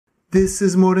This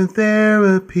is more than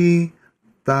therapy.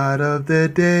 Thought of the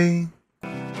day.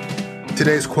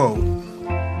 Today's quote.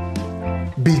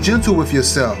 Be gentle with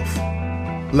yourself.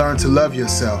 Learn to love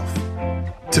yourself.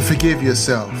 To forgive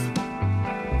yourself.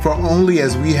 For only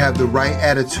as we have the right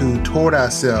attitude toward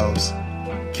ourselves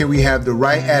can we have the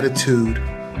right attitude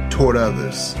toward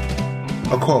others.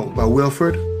 A quote by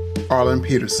Wilfred Arlen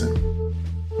Peterson.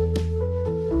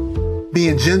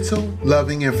 Being gentle,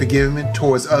 loving, and forgiving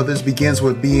towards others begins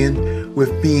with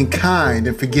being kind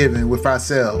and forgiving with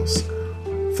ourselves.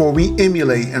 For we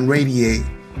emulate and radiate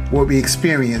what we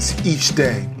experience each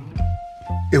day.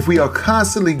 If we are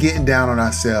constantly getting down on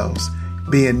ourselves,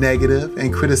 being negative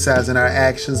and criticizing our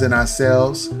actions and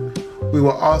ourselves, we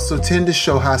will also tend to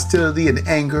show hostility and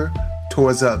anger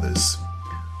towards others.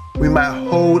 We might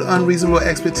hold unreasonable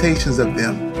expectations of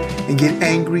them and get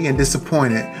angry and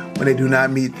disappointed when they do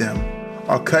not meet them,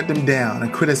 or cut them down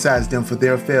and criticize them for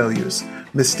their failures,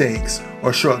 mistakes,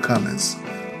 or shortcomings.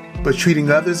 But treating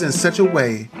others in such a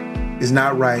way is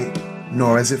not right,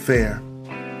 nor is it fair.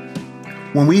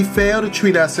 When we fail to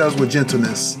treat ourselves with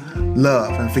gentleness,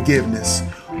 love, and forgiveness,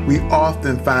 we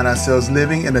often find ourselves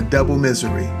living in a double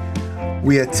misery.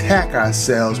 We attack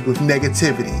ourselves with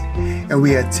negativity, and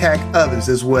we attack others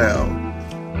as well,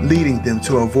 leading them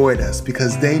to avoid us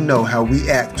because they know how we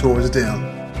act towards them.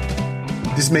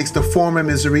 This makes the former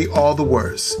misery all the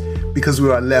worse because we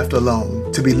are left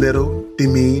alone to belittle,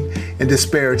 demean, and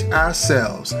disparage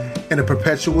ourselves in a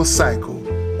perpetual cycle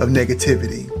of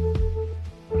negativity.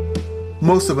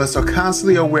 Most of us are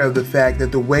constantly aware of the fact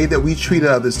that the way that we treat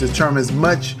others determines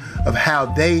much of how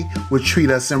they would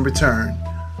treat us in return.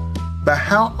 But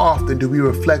how often do we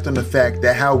reflect on the fact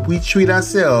that how we treat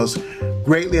ourselves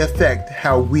greatly affect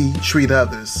how we treat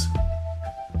others?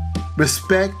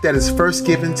 Respect that is first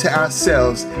given to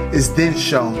ourselves is then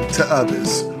shown to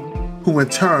others, who in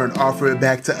turn offer it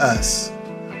back to us.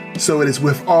 So it is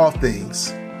with all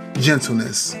things: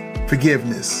 gentleness,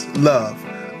 forgiveness, love,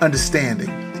 understanding,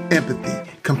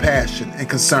 empathy, compassion, and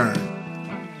concern.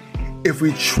 If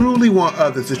we truly want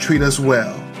others to treat us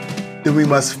well, then we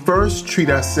must first treat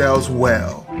ourselves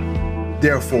well.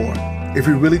 Therefore, if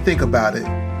we really think about it,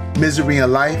 misery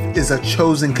in life is a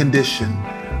chosen condition,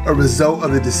 a result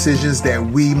of the decisions that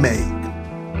we make.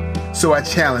 So I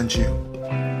challenge you,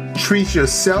 treat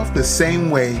yourself the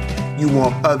same way you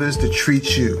want others to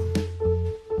treat you.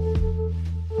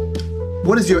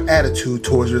 What is your attitude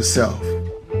towards yourself?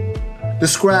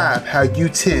 Describe how you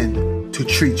tend to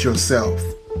treat yourself.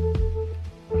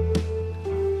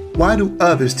 Why do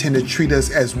others tend to treat us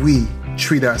as we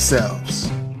treat ourselves?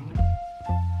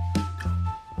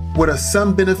 What are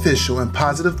some beneficial and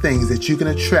positive things that you can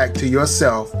attract to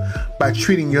yourself by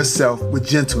treating yourself with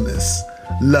gentleness,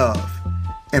 love,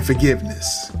 and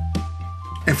forgiveness?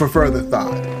 And for further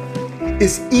thought,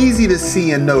 it's easy to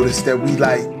see and notice that we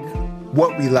like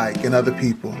what we like in other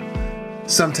people.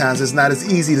 Sometimes it's not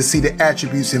as easy to see the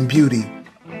attributes and beauty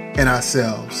in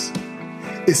ourselves.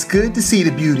 It's good to see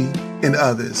the beauty in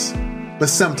others, but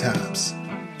sometimes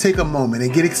take a moment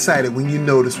and get excited when you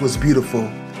notice what's beautiful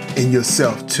in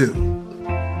yourself too.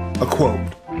 A quote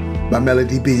by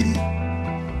Melody Beattie.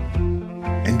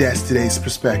 And that's today's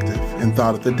perspective and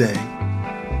thought of the day.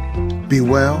 Be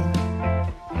well,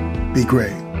 be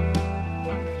great.